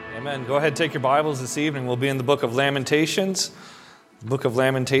Amen. Go ahead, take your Bibles this evening. We'll be in the book of Lamentations. The book of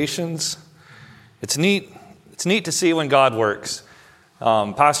Lamentations. It's neat. It's neat to see when God works.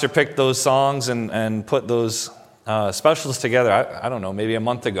 Pastor picked those songs and put those specials together, I don't know, maybe a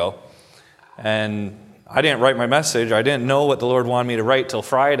month ago. And I didn't write my message. I didn't know what the Lord wanted me to write till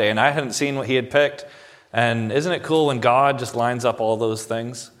Friday, and I hadn't seen what he had picked. And isn't it cool when God just lines up all those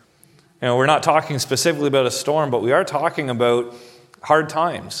things? You know, we're not talking specifically about a storm, but we are talking about hard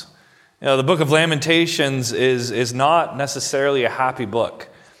times. You know, the book of Lamentations is not necessarily a happy book.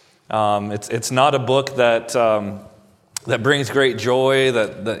 It's not a book that brings great joy,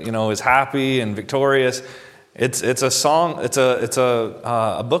 that you know is happy and victorious. It's a song. It's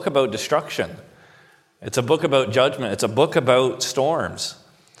a book about destruction. It's a book about judgment. It's a book about storms.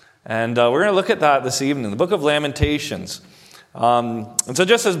 And we're going to look at that this evening. The book of Lamentations. And so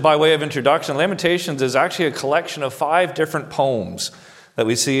just as by way of introduction, Lamentations is actually a collection of 5 different poems that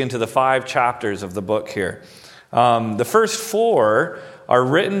we see into the 5 chapters of the book here. The first 4 are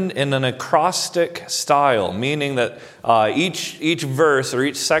written in an acrostic style, meaning that each verse or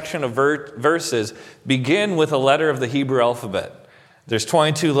each section of verses begin with a letter of the Hebrew alphabet. There's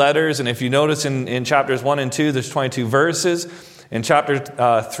 22 letters, and if you notice in chapters 1 and 2, there's 22 verses. In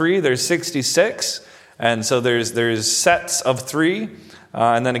chapter 3, there's 66. And so there's sets of 3.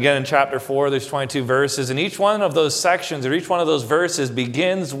 And then again in chapter 4, there's 22 verses. And each one of those sections or each one of those verses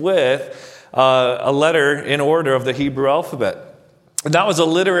begins with a letter in order of the Hebrew alphabet. And that was a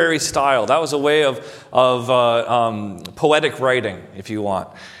literary style. That was a way of poetic writing, if you want.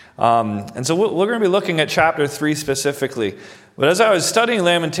 And so we're going to be looking at chapter 3 specifically. But as I was studying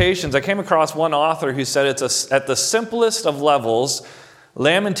Lamentations, I came across one author who said it's at the simplest of levels,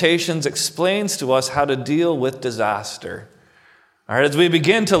 Lamentations explains to us how to deal with disaster. All right, as we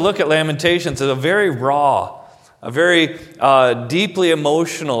begin to look at Lamentations, it's a very raw, a very deeply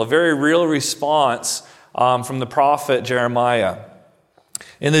emotional, a very real response from the prophet Jeremiah.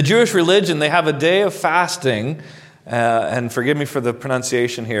 In the Jewish religion, they have a day of fasting, and forgive me for the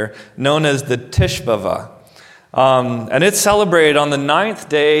pronunciation here, known as the Tishbava. And it's celebrated on the 9th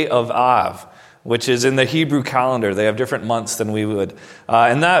day of Av, which is in the Hebrew calendar. They have different months than we would.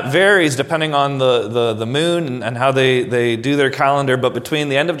 And that varies depending on the moon and how they do their calendar, but between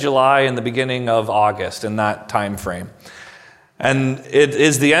the end of July and the beginning of August in that time frame. And it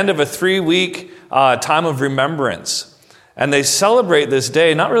is the end of a 3-week time of remembrance. And they celebrate this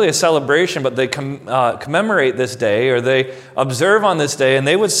day, not really a celebration, but they commemorate this day, or they observe on this day, and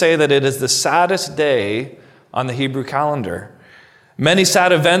they would say that it is the saddest day on the Hebrew calendar. Many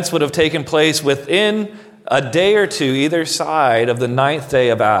sad events would have taken place within a day or two either side of the 9th day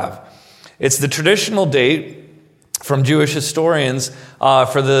of Av. It's the traditional date from Jewish historians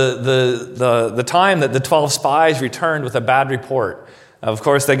for the time that the 12 spies returned with a bad report. Of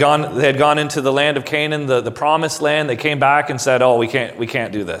course, they had gone into the land of Canaan, the promised land. They came back and said, "Oh, we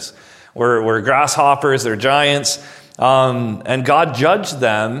can't do this. We're grasshoppers. They're giants," and God judged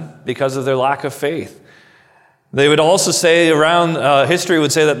them because of their lack of faith. They would also say history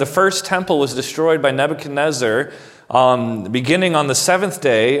would say that the first temple was destroyed by Nebuchadnezzar, beginning on the 7th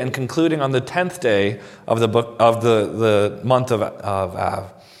day and concluding on the 10th day of the month of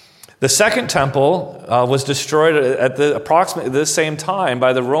Av. The second temple was destroyed at approximately the same time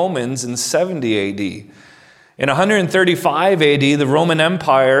by the Romans in 70 A.D. In 135 A.D., the Roman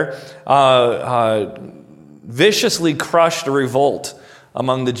Empire viciously crushed a revolt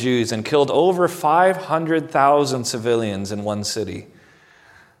among the Jews and killed over 500,000 civilians in one city.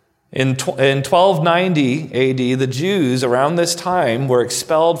 In 1290 AD, the Jews around this time were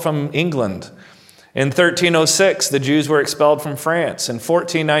expelled from England. In 1306, the Jews were expelled from France. In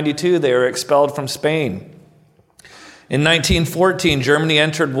 1492, they were expelled from Spain. In 1914, Germany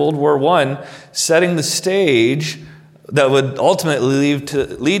entered World War I, setting the stage that would ultimately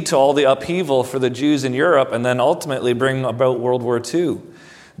lead to all the upheaval for the Jews in Europe and then ultimately bring about World War II.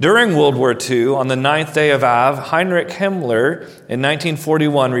 During World War II, on the 9th day of Av, Heinrich Himmler in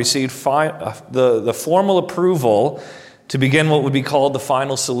 1941 received the formal approval to begin what would be called the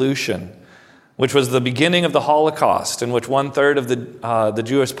final solution, which was the beginning of the Holocaust, in which 1/3 of the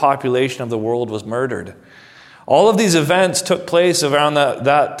Jewish population of the world was murdered. All of these events took place around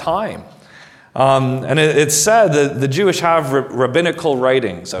that time. And it's said that the Jewish have rabbinical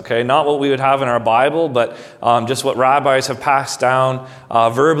writings, okay? Not what we would have in our Bible, but just what rabbis have passed down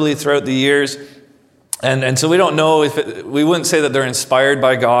verbally throughout the years. And so we don't know we wouldn't say that they're inspired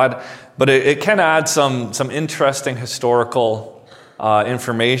by God, but it can add some interesting historical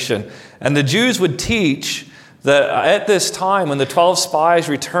information. And the Jews would teach that at this time when the 12 spies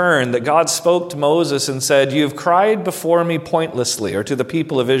returned, that God spoke to Moses and said, "You have cried before me pointlessly," or to the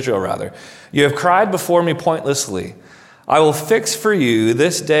people of Israel rather. "You have cried before me pointlessly. I will fix for you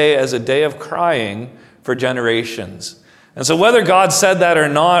this day as a day of crying for generations." And so whether God said that or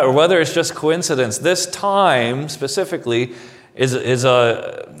not, or whether it's just coincidence, this time specifically is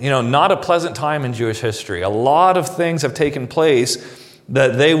not a pleasant time in Jewish history. A lot of things have taken place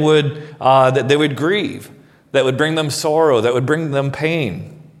that they would grieve, that would bring them sorrow, that would bring them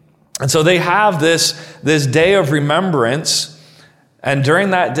pain. And so they have this day of remembrance, and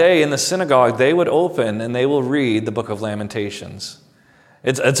during that day in the synagogue, they would open and they will read the book of Lamentations.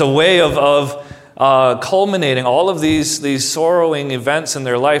 It's a way of culminating all of these sorrowing events in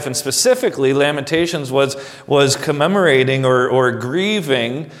their life, and specifically Lamentations was commemorating or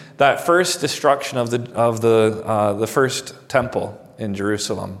grieving that first destruction of the first temple in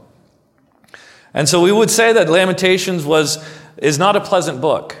Jerusalem. And so we would say that Lamentations is not a pleasant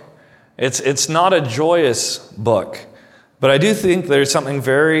book. It's not a joyous book. But I do think there's something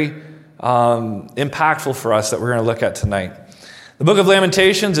very impactful for us that we're going to look at tonight. The book of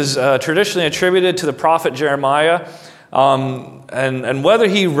Lamentations is traditionally attributed to the prophet Jeremiah. And whether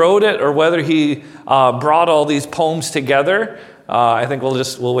he wrote it or whether he brought all these poems together, I think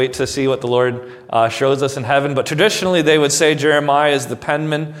we'll wait to see what the Lord shows us in heaven. But traditionally they would say Jeremiah is the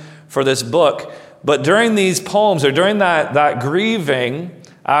penman for this book. But during these poems, or during that grieving,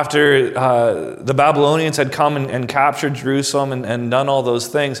 after the Babylonians had come and captured Jerusalem and done all those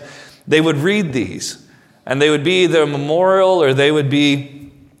things, they would read these. And they would be either a memorial or they would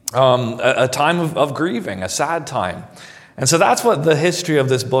be a time of grieving, a sad time. And so that's what the history of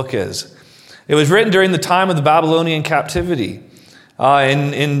this book is. It was written during the time of the Babylonian captivity.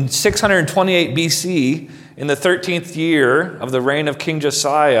 In 628 BC, in the 13th year of the reign of King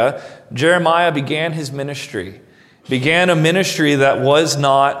Josiah, Jeremiah began his ministry. Began a ministry that was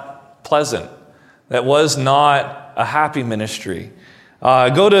not pleasant, that was not a happy ministry.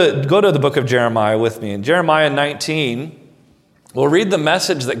 Go to the book of Jeremiah with me. In Jeremiah 19, we'll read the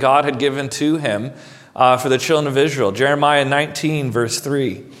message that God had given to him for the children of Israel. Jeremiah 19, verse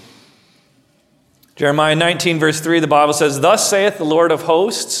 3. Jeremiah 19, verse 3, the Bible says, "Thus saith the Lord of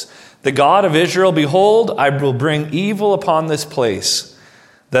hosts, the God of Israel, behold, I will bring evil upon this place,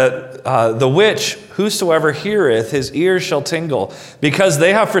 that the which whosoever heareth, his ears shall tingle, because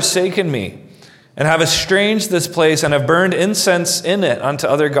they have forsaken me, and have estranged this place, and have burned incense in it unto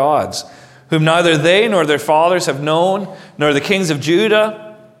other gods, whom neither they nor their fathers have known, nor the kings of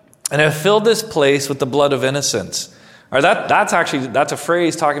Judah, and have filled this place with the blood of innocents." Or that's a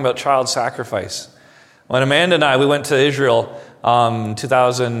phrase talking about child sacrifice. When Amanda and I, we went to Israel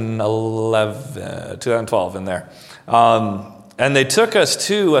 2012 in there. And they took us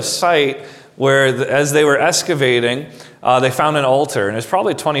to a site where, as they were excavating, they found an altar, and it's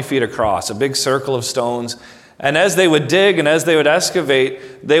probably 20 feet across, a big circle of stones. And as they would dig and as they would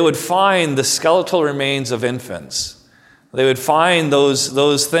excavate, they would find the skeletal remains of infants. They would find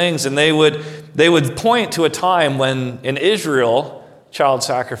those things, and they would point to a time when in Israel child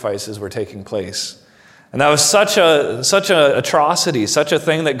sacrifices were taking place. And that was such an atrocity, such a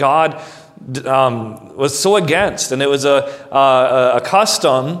thing that God was so against. And it was a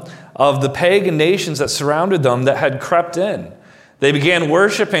custom of the pagan nations that surrounded them that had crept in. They began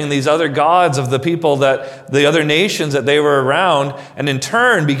worshiping these other gods of the people, the other nations that they were around, and in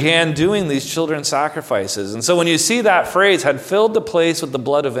turn began doing these children's sacrifices. And so when you see that phrase, "had filled the place with the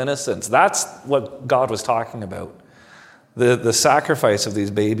blood of innocents," that's what God was talking about, the sacrifice of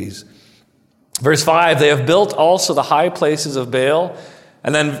these babies. Verse 5, "They have built also the high places of Baal,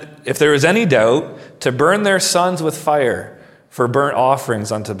 and then, if there is any doubt, to burn their sons with fire for burnt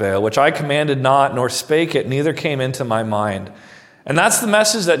offerings unto Baal, which I commanded not, nor spake it, neither came into my mind." And that's the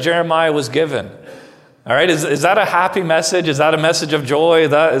message that Jeremiah was given. All right, is that a happy message? Is that a message of joy?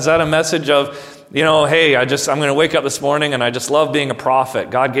 Is that a message of, hey, I'm going to wake up this morning and I just love being a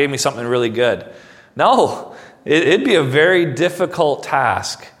prophet. God gave me something really good. No, it'd be a very difficult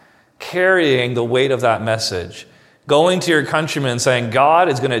task carrying the weight of that message. Going to your countrymen and saying, God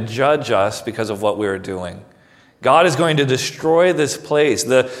is going to judge us because of what we're doing. God is going to destroy this place.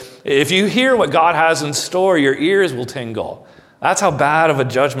 If you hear what God has in store, your ears will tingle. That's how bad of a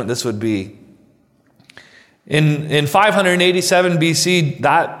judgment this would be. In 587 BC,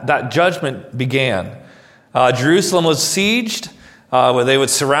 that judgment began. Jerusalem was sieged, where they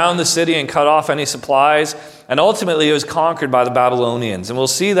would surround the city and cut off any supplies. And ultimately, it was conquered by the Babylonians. And we'll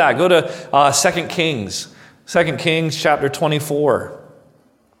see that. Go to 2 Kings. 2 Kings chapter 24.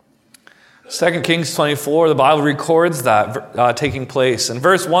 2 Kings 24, the Bible records that taking place. In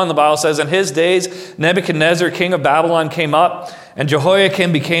verse 1, the Bible says, "In his days, Nebuchadnezzar, king of Babylon, came up, and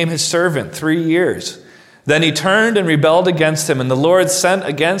Jehoiakim became his servant 3 years. Then he turned and rebelled against him, and the Lord sent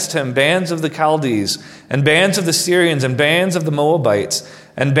against him bands of the Chaldees, and bands of the Syrians, and bands of the Moabites,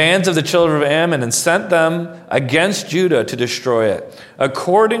 and bands of the children of Ammon, and sent them against Judah to destroy it,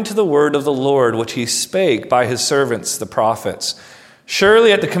 according to the word of the Lord, which he spake by his servants, the prophets.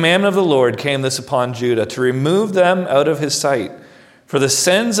 Surely at the commandment of the Lord came this upon Judah, to remove them out of his sight, for the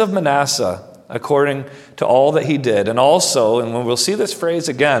sins of Manasseh, according to all that he did, and also," and we'll see this phrase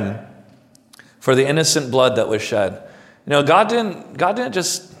again, "for the innocent blood that was shed." God didn't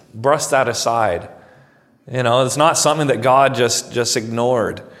just brush that aside. It's not something that God just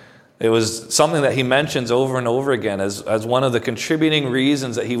ignored. It was something that he mentions over and over again as one of the contributing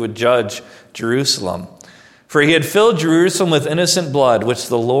reasons that he would judge Jerusalem. "For he had filled Jerusalem with innocent blood, which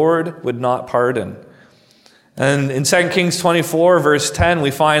the Lord would not pardon." And in 2 Kings 24, verse 10, we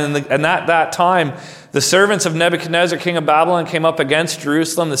find, and at that time, the servants of Nebuchadnezzar, king of Babylon, came up against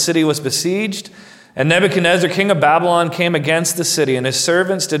Jerusalem. The city was besieged. And Nebuchadnezzar, king of Babylon, came against the city, and his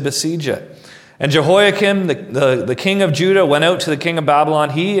servants did besiege it. And Jehoiakim, the king of Judah, went out to the king of Babylon,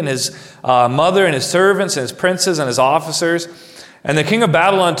 he and his mother and his servants and his princes and his officers. And the king of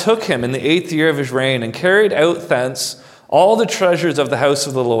Babylon took him in the 8th year of his reign, and carried out thence all the treasures of the house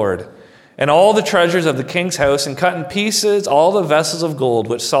of the Lord, and all the treasures of the king's house, and cut in pieces all the vessels of gold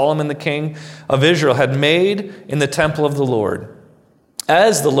which Solomon the king of Israel had made in the temple of the Lord,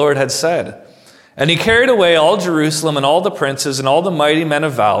 as the Lord had said. And he carried away all Jerusalem, and all the princes, and all the mighty men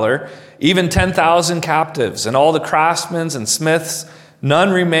of valor, even 10,000 captives, and all the craftsmen and smiths. None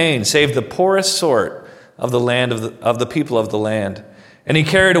remained, save the poorest sort of the land of the people of the land. And he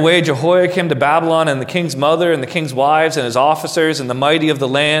carried away Jehoiakim to Babylon, and the king's mother, and the king's wives, and his officers, and the mighty of the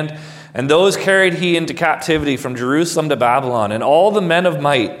land. And those carried he into captivity from Jerusalem to Babylon. And all the men of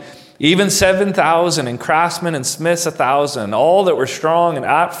might, even 7,000, and craftsmen and smiths 1,000, all that were strong and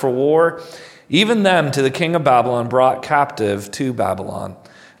apt for war, even them to the king of Babylon brought captive to Babylon.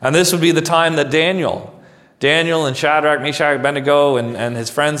 And this would be the time that Daniel and Shadrach, Meshach, Abednego, and his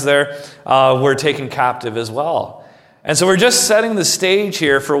friends there were taken captive as well. And so we're just setting the stage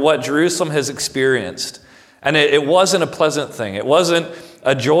here for what Jerusalem has experienced. And it wasn't a pleasant thing. It wasn't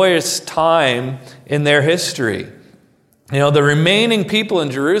a joyous time in their history. The remaining people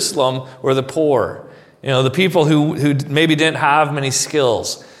in Jerusalem were the poor. The people who maybe didn't have many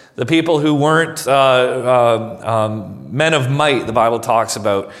skills. The people who weren't men of might, the Bible talks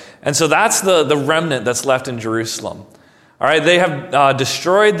about. And so that's the remnant that's left in Jerusalem. All right, they have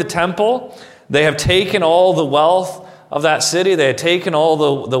destroyed the temple. They have taken all the wealth of that city. They had taken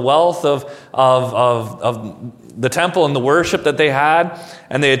all the wealth of the temple and the worship that they had,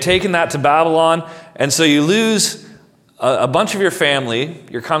 and they had taken that to Babylon. And so you lose a bunch of your family,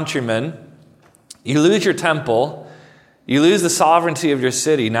 your countrymen. You lose your temple. You lose the sovereignty of your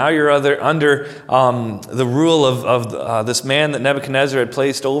city. Now you're under the rule of this man that Nebuchadnezzar had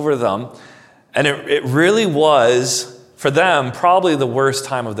placed over them. And it really was, for them, probably the worst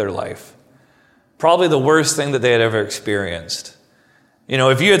time of their life. Probably the worst thing that they had ever experienced.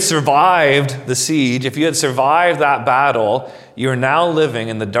 If you had survived the siege, if you had survived that battle, you're now living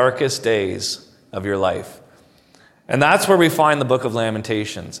in the darkest days of your life. And that's where we find the book of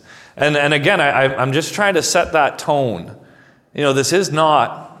Lamentations. And again, I'm just trying to set that tone. This is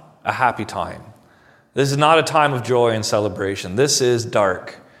not a happy time. This is not a time of joy and celebration. This is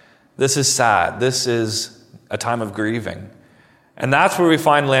dark. This is sad. This is a time of grieving. And that's where we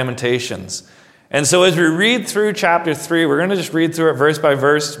find Lamentations. And so as we read through chapter 3, we're going to just read through it verse by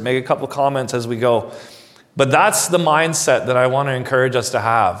verse, make a couple comments as we go. But that's the mindset that I want to encourage us to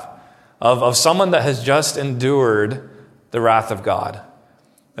have of someone that has just endured the wrath of God.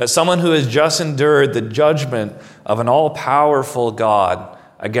 As someone who has just endured the judgment of an all-powerful God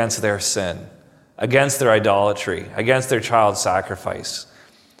against their sin, against their idolatry, against their child sacrifice.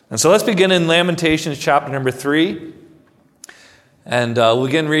 And so let's begin in Lamentations chapter number 3. And we'll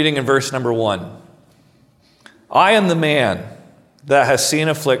begin reading in verse number 1. I am the man that has seen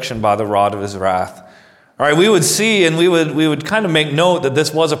affliction by the rod of his wrath. All right, we would see and we would kind of make note that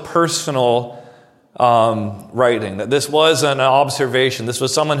this was a personal writing, that this was an observation. This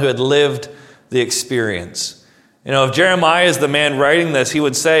was someone who had lived the experience. If Jeremiah is the man writing this, he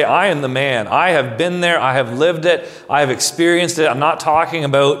would say, I am the man. I have been there. I have lived it. I have experienced it. I'm not talking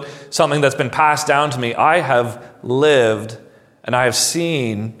about something that's been passed down to me. I have lived and I have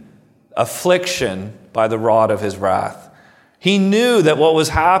seen affliction by the rod of his wrath. He knew that what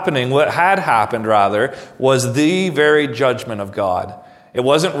had happened, was the very judgment of God. It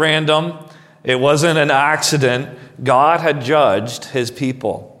wasn't random. It wasn't an accident. God had judged his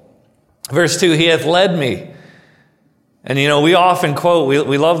people. Verse 2, he hath led me. And we often quote,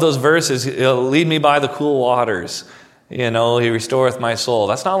 we love those verses, he'll lead me by the cool waters. He restoreth my soul.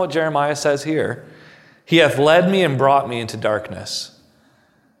 That's not what Jeremiah says here. He hath led me and brought me into darkness,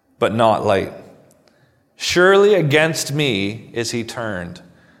 but not light. Surely against me is he turned.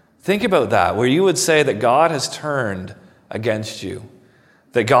 Think about that, where you would say that God has turned against you,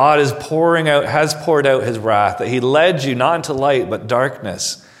 that God has poured out his wrath, that he led you not into light, but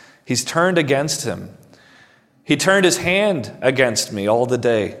darkness. He's turned against him. He turned his hand against me all the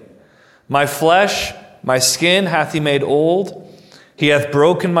day. My flesh, my skin hath he made old. He hath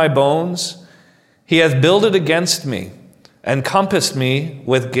broken my bones. He hath builded against me, and compassed me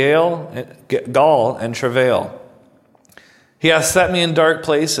with gall and travail. He hath set me in dark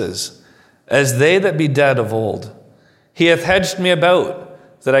places, as they that be dead of old. He hath hedged me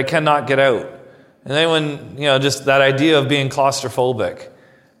about, that I cannot get out. And then when, just that idea of being claustrophobic,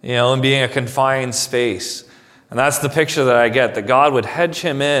 and being a confined space. And that's the picture that I get, that God would hedge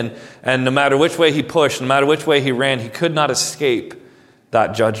him in, and no matter which way he pushed, no matter which way he ran, he could not escape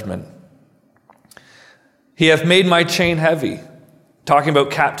that judgment. He hath made my chain heavy. Talking about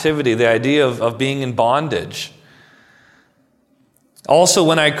captivity, the idea of being in bondage. Also,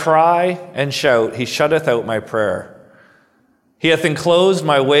 when I cry and shout, he shutteth out my prayer. He hath enclosed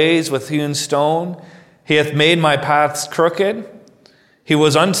my ways with hewn stone. He hath made my paths crooked. He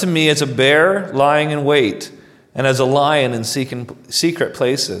was unto me as a bear lying in wait, and as a lion in secret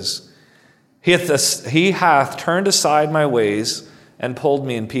places. He hath turned aside my ways and pulled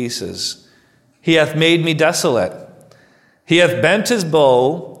me in pieces. He hath made me desolate. He hath bent his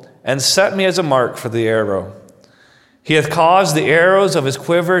bow and set me as a mark for the arrow. He hath caused the arrows of his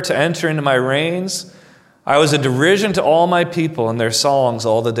quiver to enter into my reins. I was a derision to all my people in their songs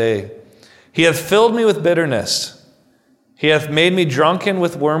all the day. He hath filled me with bitterness. He hath made me drunken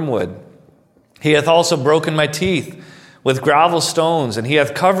with wormwood. He hath also broken my teeth with gravel stones, and he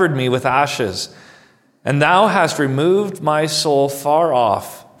hath covered me with ashes. And thou hast removed my soul far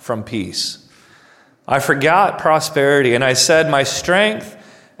off from peace. I forgot prosperity, and I said, my strength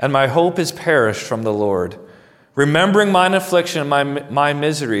and my hope is perished from the Lord. Remembering mine affliction and my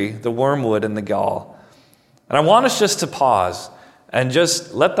misery, the wormwood and the gall. And I want us just to pause and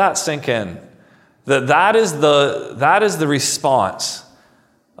just let that sink in. That is the response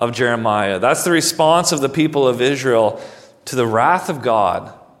of Jeremiah. That's the response of the people of Israel to the wrath of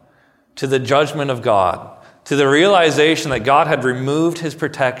God, to the judgment of God, to the realization that God had removed his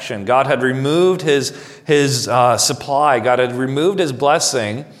protection, God had removed his supply, God had removed his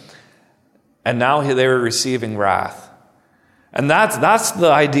blessing, and now they were receiving wrath. And that's the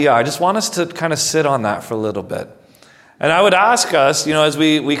idea. I just want us to kind of sit on that for a little bit. And I would ask us, as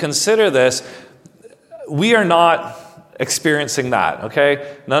we consider this, we are not experiencing that,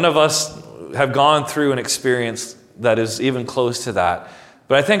 okay? None of us have gone through an experience that is even close to that.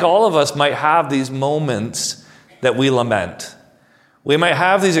 But I think all of us might have these moments that we lament. We might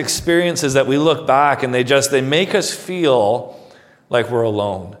have these experiences that we look back and they make us feel like we're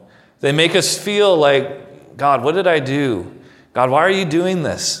alone. They make us feel like, God, what did I do? God, why are you doing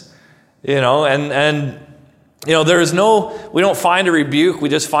this? We don't find a rebuke. We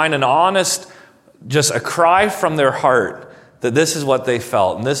just find an honest, just a cry from their heart that this is what they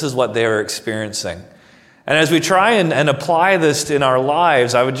felt and this is what they were experiencing. And as we try and apply this in our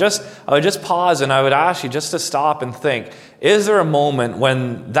lives, I would just pause and I would ask you just to stop and think, is there a moment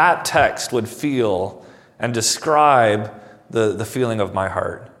when that text would feel and describe the feeling of my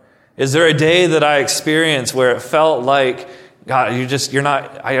heart? Is there a day that I experienced where it felt like, God,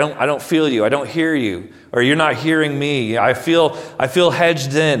 I don't feel you, I don't hear you, or you're not hearing me, I feel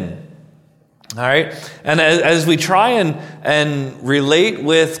hedged in. All right? And as we try and relate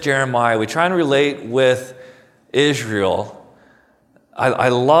with Jeremiah, we try and relate with Israel, I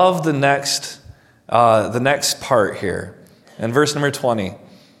love the next part here. In verse number 20,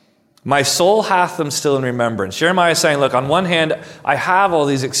 my soul hath them still in remembrance. Jeremiah is saying, look, on one hand, I have all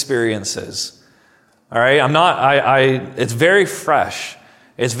these experiences. All right? It's very fresh.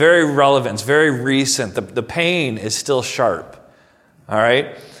 It's very relevant. It's very recent. The pain is still sharp. All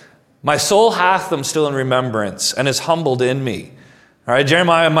right? My soul hath them still in remembrance and is humbled in me. All right,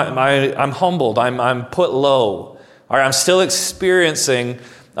 Jeremiah, I'm humbled. I'm put low. All right, I'm still experiencing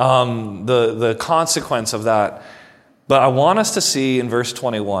the consequence of that. But I want us to see in verse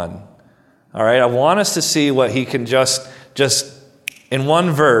 21. All right, I want us to see what he can just in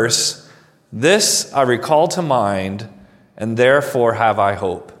one verse. This I recall to mind, and therefore have I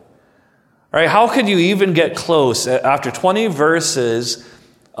hope. All right, how could you even get close after 20 verses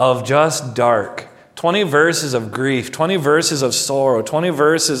of just dark. 20 verses of grief, 20 verses of sorrow, 20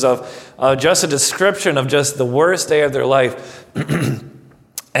 verses of just a description of just the worst day of their life.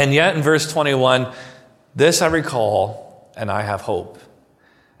 And yet in verse 21, this I recall and I have hope.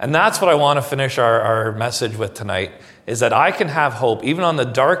 And that's what I want to finish our message with tonight, is that I can have hope even on the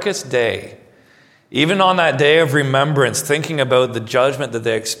darkest day, even on that day of remembrance, thinking about the judgment that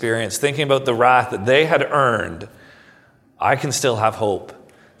they experienced, thinking about the wrath that they had earned. I can still have hope,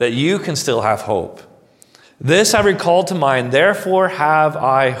 that you can still have hope. This I recall to mind, therefore have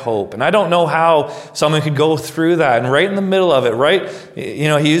I hope. And I don't know how someone could go through that. And right in the middle of it, he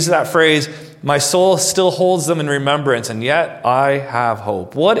uses that phrase, my soul still holds them in remembrance, and yet I have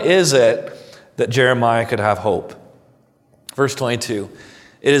hope. What is it that Jeremiah could have hope? Verse 22,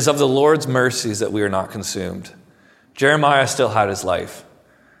 it is of the Lord's mercies that we are not consumed. Jeremiah still had his life.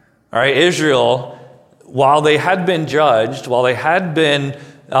 All right, Israel, while they had been judged, while they had been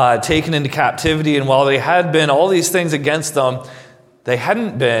taken into captivity, and while they had been all these things against them, they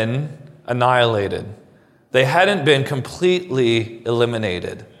hadn't been annihilated. They hadn't been completely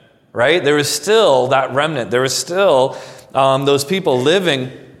eliminated, right? There was still that remnant. There was still those people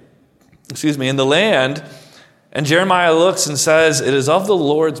living, in the land. And Jeremiah looks and says, it is of the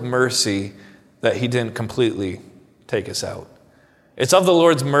Lord's mercy that he didn't completely take us out. It's of the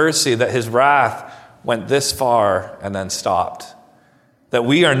Lord's mercy that his wrath went this far and then stopped. That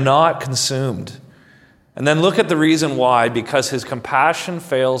we are not consumed. And then look at the reason why, because his compassion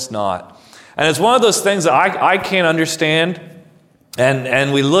fails not. And it's one of those things that I can't understand.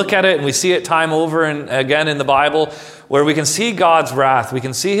 And we look at it and we see it time over and again in the Bible, where we can see God's wrath, we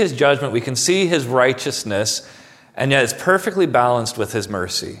can see his judgment, we can see his righteousness, and yet it's perfectly balanced with his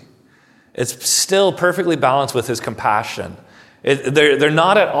mercy. It's still perfectly balanced with his compassion. They're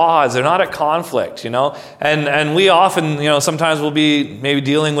not at odds. They're not at conflict, And we often, sometimes we'll be maybe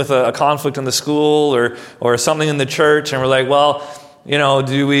dealing with a conflict in the school or something in the church, and we're like, well,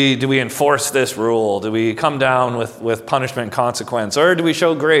 do we enforce this rule? Do we come down with punishment and consequence? Or do we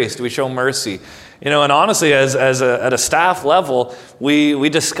show grace? Do we show mercy? And honestly, at a staff level, we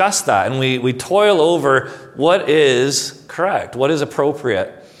discuss that, and we toil over what is correct, what is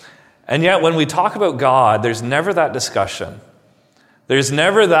appropriate. And yet when we talk about God, there's never that discussion. There's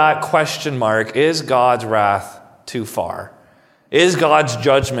never that question mark, is God's wrath too far? Is God's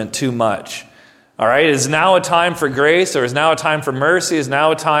judgment too much? All right, is now a time for grace, or is now a time for mercy, is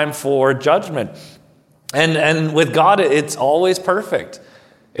now a time for judgment? And with God, it's always perfect.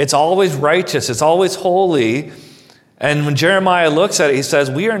 It's always righteous. It's always holy. And when Jeremiah looks at it, he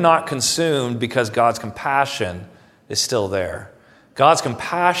says, we are not consumed because God's compassion is still there. God's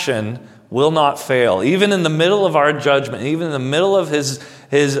compassion will not fail. Even in the middle of our judgment, even in the middle of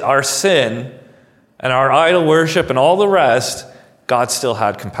our sin and our idol worship and all the rest, God still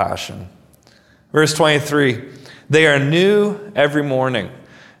had compassion. Verse 23, they are new every morning.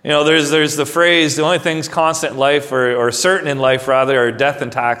 There's the phrase, the only things constant in life, or certain in life rather, are death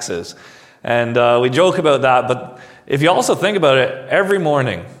and taxes. And we joke about that, but if you also think about it, every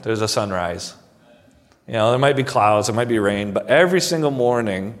morning there's a sunrise. There might be clouds, there might be rain, but every single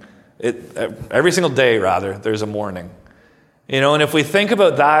morning, every single day, rather, there's a morning. And if we think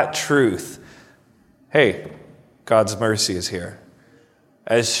about that truth, hey, God's mercy is here.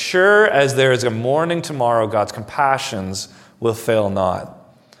 As sure as there is a morning tomorrow, God's compassions will fail not.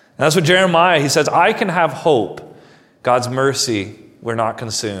 And that's what Jeremiah, he says, I can have hope. God's mercy, we're not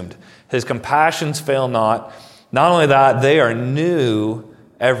consumed. His compassions fail not. Not only that, they are new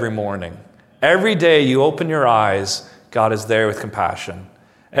every morning. Every day you open your eyes, God is there with compassion.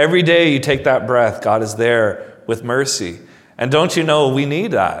 Every day you take that breath, God is there with mercy. And don't you know, we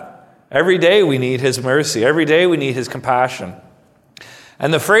need that. Every day we need his mercy. Every day we need his compassion.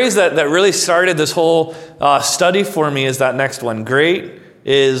 And the phrase that really started this whole study for me is that next one. Great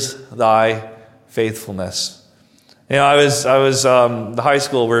is thy faithfulness. I was the high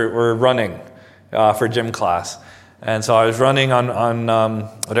school, we're running for gym class. And so I was running on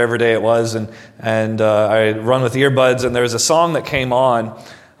whatever day it was, and I run with earbuds, and there was a song that came on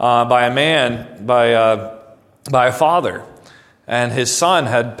by a man, by a father, and his son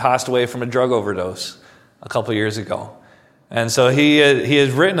had passed away from a drug overdose a couple years ago. And so he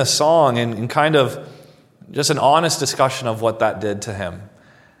has written a song in kind of just an honest discussion of what that did to him.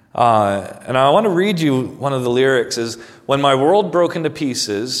 And I want to read you one of the lyrics is, when my world broke into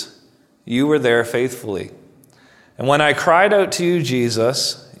pieces, you were there faithfully. And when I cried out to you,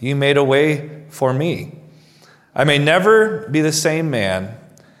 Jesus, you made a way for me. I may never be the same man,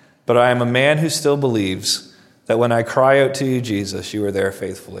 but I am a man who still believes that when I cry out to you, Jesus, you are there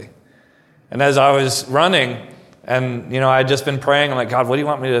faithfully. And as I was running, And, I'd just been praying. I'm like, God, what do you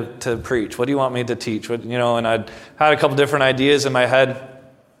want me to preach? What do you want me to teach? And I'd had a couple different ideas in my head.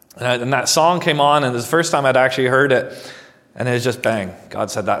 And that song came on, and it was the first time I'd actually heard it. And it was just bang.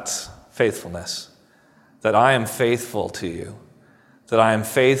 God said, that's faithfulness. That I am faithful to you. That I am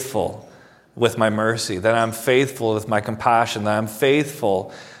faithful with my mercy. That I'm faithful with my compassion. That I'm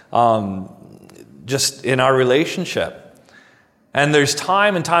faithful just in our relationship. And there's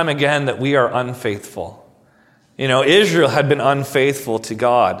time and time again that we are unfaithful. Israel had been unfaithful to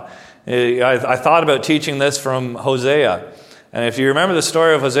God. I thought about teaching this from Hosea. And if you remember the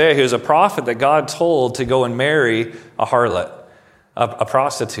story of Hosea, he was a prophet that God told to go and marry a harlot, a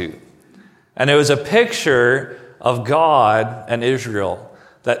prostitute. And it was a picture of God and Israel,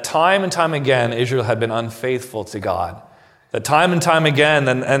 that time and time again, Israel had been unfaithful to God. That time and time again,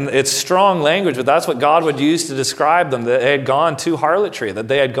 and it's strong language, but that's what God would use to describe them, that they had gone to harlotry, that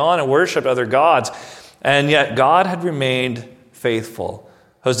they had gone and worshiped other gods. And yet God had remained faithful.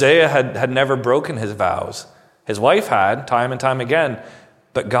 Hosea had never broken his vows. His wife had, time and time again,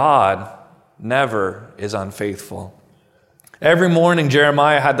 but God never is unfaithful. Every morning,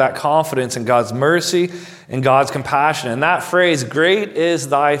 Jeremiah had that confidence in God's mercy and God's compassion. And that phrase, great is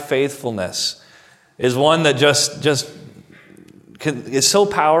thy faithfulness, is one that just is so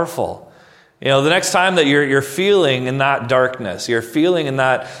powerful. The next time that you're feeling in that darkness, you're feeling in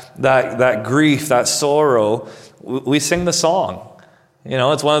that grief, that sorrow, we sing the song.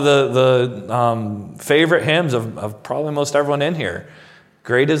 It's one of the favorite hymns of probably most everyone in here.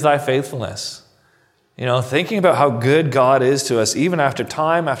 Great is thy faithfulness. Thinking about how good God is to us, even after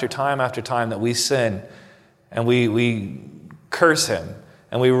time after time after time that we sin and we curse him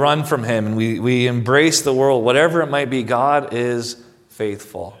and we run from him and we embrace the world, whatever it might be, God is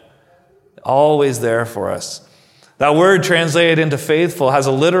faithful. Always there for us. That word translated into faithful has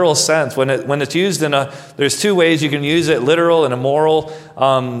a literal sense. When it's used there's two ways you can use it, literal and a moral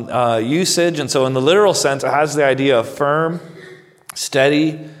usage. And so in the literal sense, it has the idea of firm,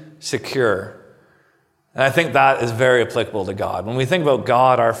 steady, secure. And I think that is very applicable to God. When we think about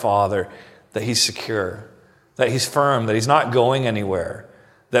God, our Father, that he's secure, that he's firm, that he's not going anywhere,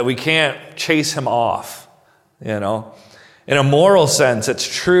 that we can't chase him off, In a moral sense, it's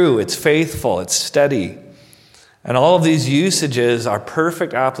true, it's faithful, it's steady. And all of these usages are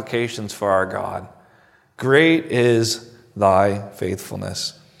perfect applications for our God. Great is thy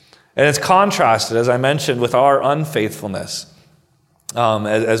faithfulness. And it's contrasted, as I mentioned, with our unfaithfulness,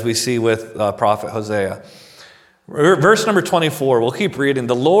 as we see with prophet Hosea. Verse number 24, we'll keep reading.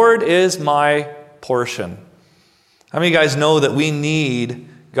 The Lord is my portion. How many of you guys know that we need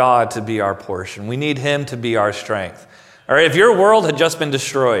God to be our portion? We need him to be our strength. All right, if your world had just been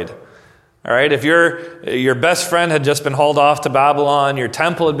destroyed, all right, if your best friend had just been hauled off to Babylon, your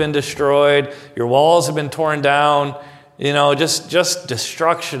temple had been destroyed, your walls had been torn down, just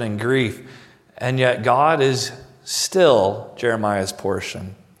destruction and grief, and yet God is still Jeremiah's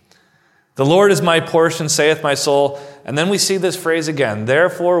portion. The Lord is my portion, saith my soul. And then we see this phrase again,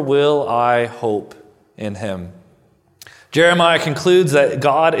 therefore will I hope in him. Jeremiah concludes that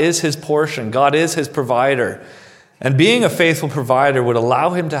God is his portion, God is his provider. And being a faithful provider would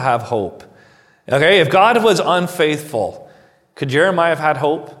allow him to have hope. Okay, if God was unfaithful, could Jeremiah have had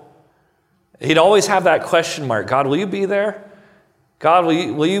hope? He'd always have that question mark. God, will you be there? God,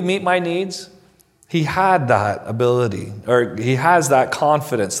 will you meet my needs? He had that ability, or he has that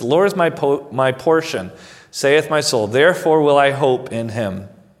confidence. The Lord is my portion, saith my soul. Therefore will I hope in him.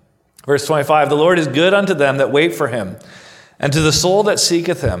 Verse 25, the Lord is good unto them that wait for him, and to the soul that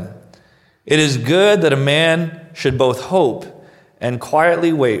seeketh him. It is good that a man should both hope and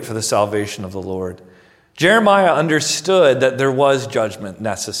quietly wait for the salvation of the Lord. Jeremiah understood that there was judgment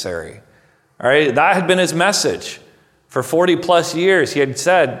necessary. All right, that had been his message. For 40 plus years, he had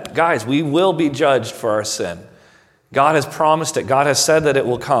said, guys, we will be judged for our sin. God has promised it. God has said that it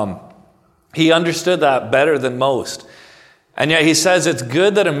will come. He understood that better than most. And yet he says it's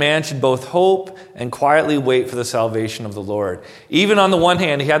good that a man should both hope and quietly wait for the salvation of the Lord. Even on the one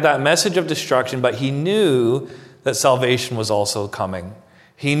hand, he had that message of destruction, but he knew that salvation was also coming.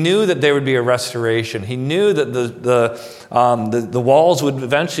 He knew that there would be a restoration. He knew that the walls would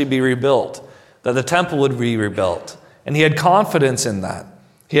eventually be rebuilt, that the temple would be rebuilt. And he had confidence in that.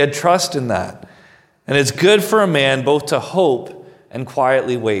 He had trust in that. And it's good for a man both to hope and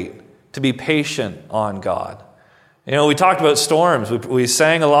quietly wait, to be patient on God. We talked about storms. We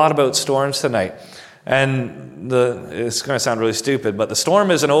sang a lot about storms tonight. And it's going to sound really stupid, but the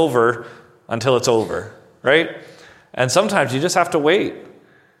storm isn't over until it's over, right? And sometimes you just have to wait.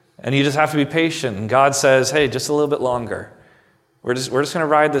 And you just have to be patient. And God says, hey, just a little bit longer. We're just going to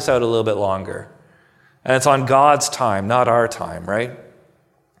ride this out a little bit longer. And it's on God's time, not our time, right?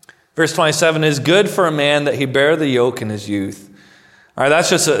 Verse 27, it is good for a man that he bear the yoke in his youth. All right,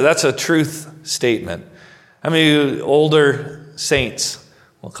 that's a truth statement. How many of you older saints,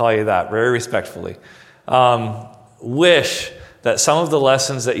 we'll call you that very respectfully, wish that some of the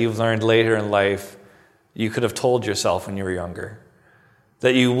lessons that you've learned later in life you could have told yourself when you were younger?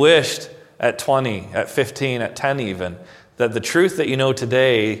 That you wished at 20, at 15, at 10 even, that the truth that you know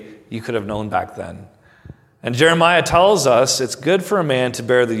today you could have known back then. And Jeremiah tells us it's good for a man to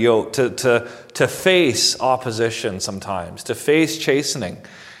bear the yoke, to face opposition sometimes, to face chastening.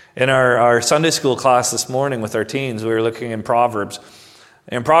 In our Sunday school class this morning with our teens, we were looking in Proverbs.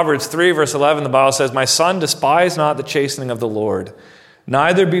 In Proverbs 3, verse 11, the Bible says, "My son, despise not the chastening of the Lord,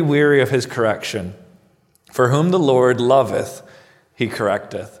 neither be weary of his correction. For whom the Lord loveth, he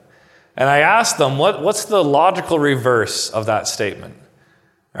correcteth." And I asked them, what's the logical reverse of that statement?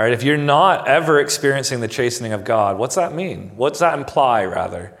 All right, if you're not ever experiencing the chastening of God, what's that mean? What's that imply,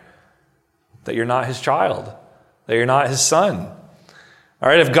 rather? That you're not his child, that you're not his son. All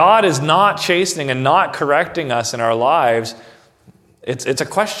right, if God is not chastening and not correcting us in our lives, it's a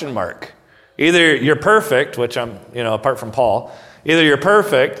question mark. Either you're perfect, which I'm, apart from Paul, either you're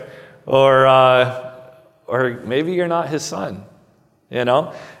perfect or maybe you're not his son.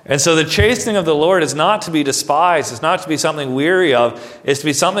 And so the chastening of the Lord is not to be despised. It's not to be something weary of. It's to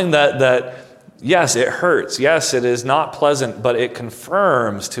be something that yes, it hurts. Yes, it is not pleasant, but it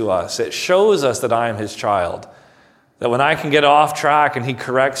confirms to us. It shows us that I am his child. That when I can get off track and he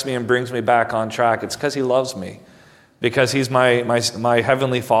corrects me and brings me back on track, it's because he loves me. Because he's my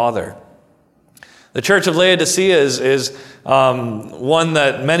heavenly Father. The church of Laodicea is one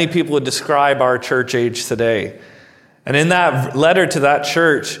that many people would describe our church age today. And in that letter to that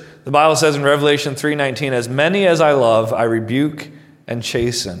church, the Bible says in Revelation 3:19, "As many as I love, I rebuke and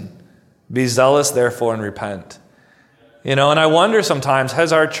chasten. Be zealous, therefore, and repent." And I wonder sometimes,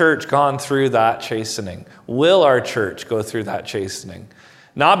 has our church gone through that chastening? Will our church go through that chastening?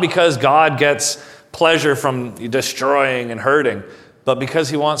 Not because God gets pleasure from destroying and hurting, but because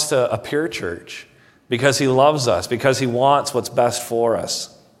he wants to a pure church, because he loves us, because he wants what's best for us.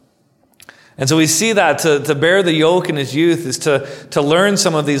 And so we see that to bear the yoke in his youth is to learn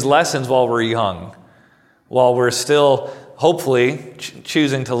some of these lessons while we're young, while we're still, hopefully,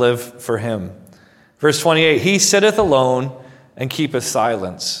 choosing to live for him. Verse 28, "He sitteth alone and keepeth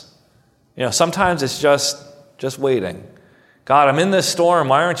silence." Sometimes it's just waiting. God, I'm in this storm.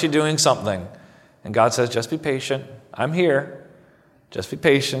 Why aren't you doing something? And God says, just be patient. I'm here. Just be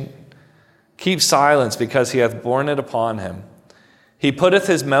patient. Keep silence because he hath borne it upon him. He putteth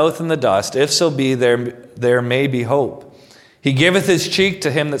his mouth in the dust, if so be there may be hope. He giveth his cheek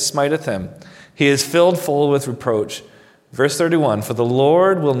to him that smiteth him. He is filled full with reproach. Verse 31, "For the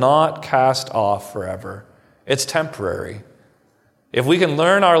Lord will not cast off forever." It's temporary. If we can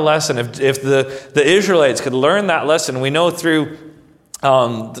learn our lesson, if the Israelites could learn that lesson, we know through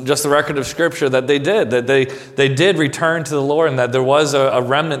just the record of Scripture that they did return to the Lord, and that there was a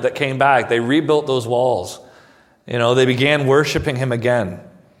remnant that came back. They rebuilt those walls. They began worshiping him again.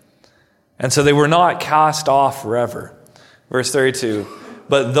 And so they were not cast off forever. Verse 32,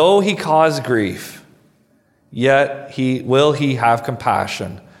 "But though he cause grief, yet will he have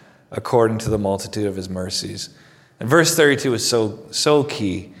compassion according to the multitude of his mercies." And verse 32 is so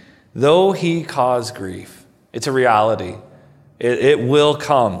key. Though he cause grief, it's a reality. It will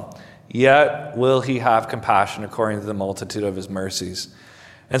come. Yet will he have compassion according to the multitude of his mercies.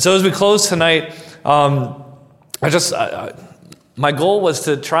 And so as we close tonight, my goal was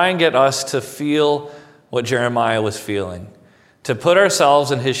to try and get us to feel what Jeremiah was feeling. To put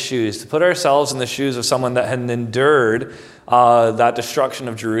ourselves in his shoes. To put ourselves in the shoes of someone that had endured that destruction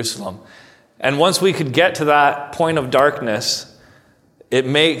of Jerusalem. And once we could get to that point of darkness, it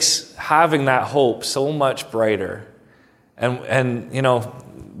makes having that hope so much brighter. And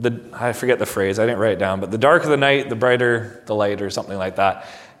I forget the phrase, I didn't write it down, but the darker the night, the brighter the light, or something like that.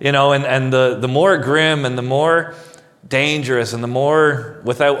 And the more grim and the more dangerous and the more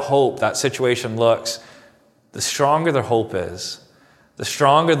without hope that situation looks, the stronger the hope is. The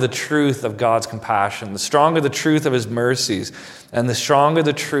stronger the truth of God's compassion, the stronger the truth of his mercies, and the stronger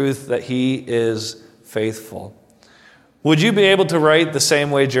the truth that he is faithful. Would you be able to write the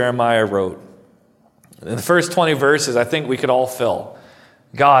same way Jeremiah wrote? In the first 20 verses, I think we could all fill.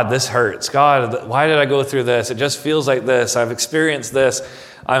 God, this hurts. God, why did I go through this? It just feels like this. I've experienced this.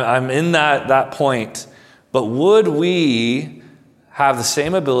 I'm in that point. But would we have the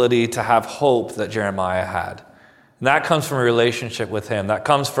same ability to have hope that Jeremiah had? And that comes from a relationship with him. That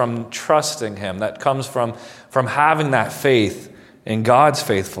comes from trusting him. That comes from having that faith in God's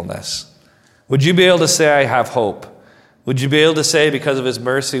faithfulness. Would you be able to say, I have hope? Would you be able to say, because of his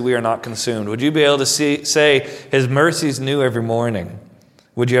mercy, we are not consumed? Would you be able to say, his mercy is new every morning?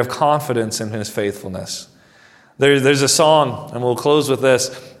 Would you have confidence in his faithfulness? There's a song, and we'll close with this,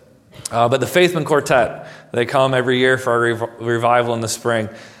 but the Faithman Quartet, they come every year for our revival in the spring.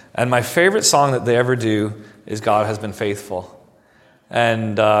 And my favorite song that they ever do is God Has Been Faithful.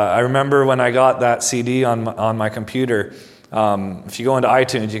 And I remember when I got that CD on my computer, if you go into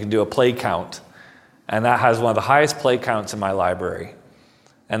iTunes, you can do a play count. And that has one of the highest play counts in my library.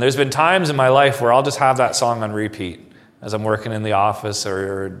 And there's been times in my life where I'll just have that song on repeat as I'm working in the office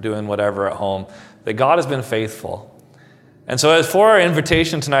or doing whatever at home, that God has been faithful. And so as for our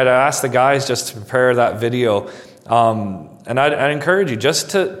invitation tonight, I asked the guys just to prepare that video. And I'd encourage you just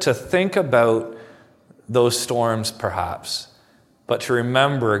to think about those storms perhaps, but to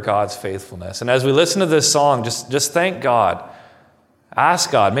remember God's faithfulness. And as we listen to this song, just thank God.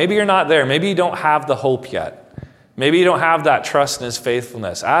 Ask God. Maybe you're not there. Maybe you don't have the hope yet. Maybe you don't have that trust in his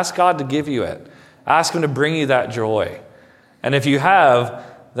faithfulness. Ask God to give you it. Ask him to bring you that joy. And if you have,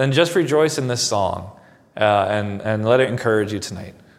 then just rejoice in this song and let it encourage you tonight.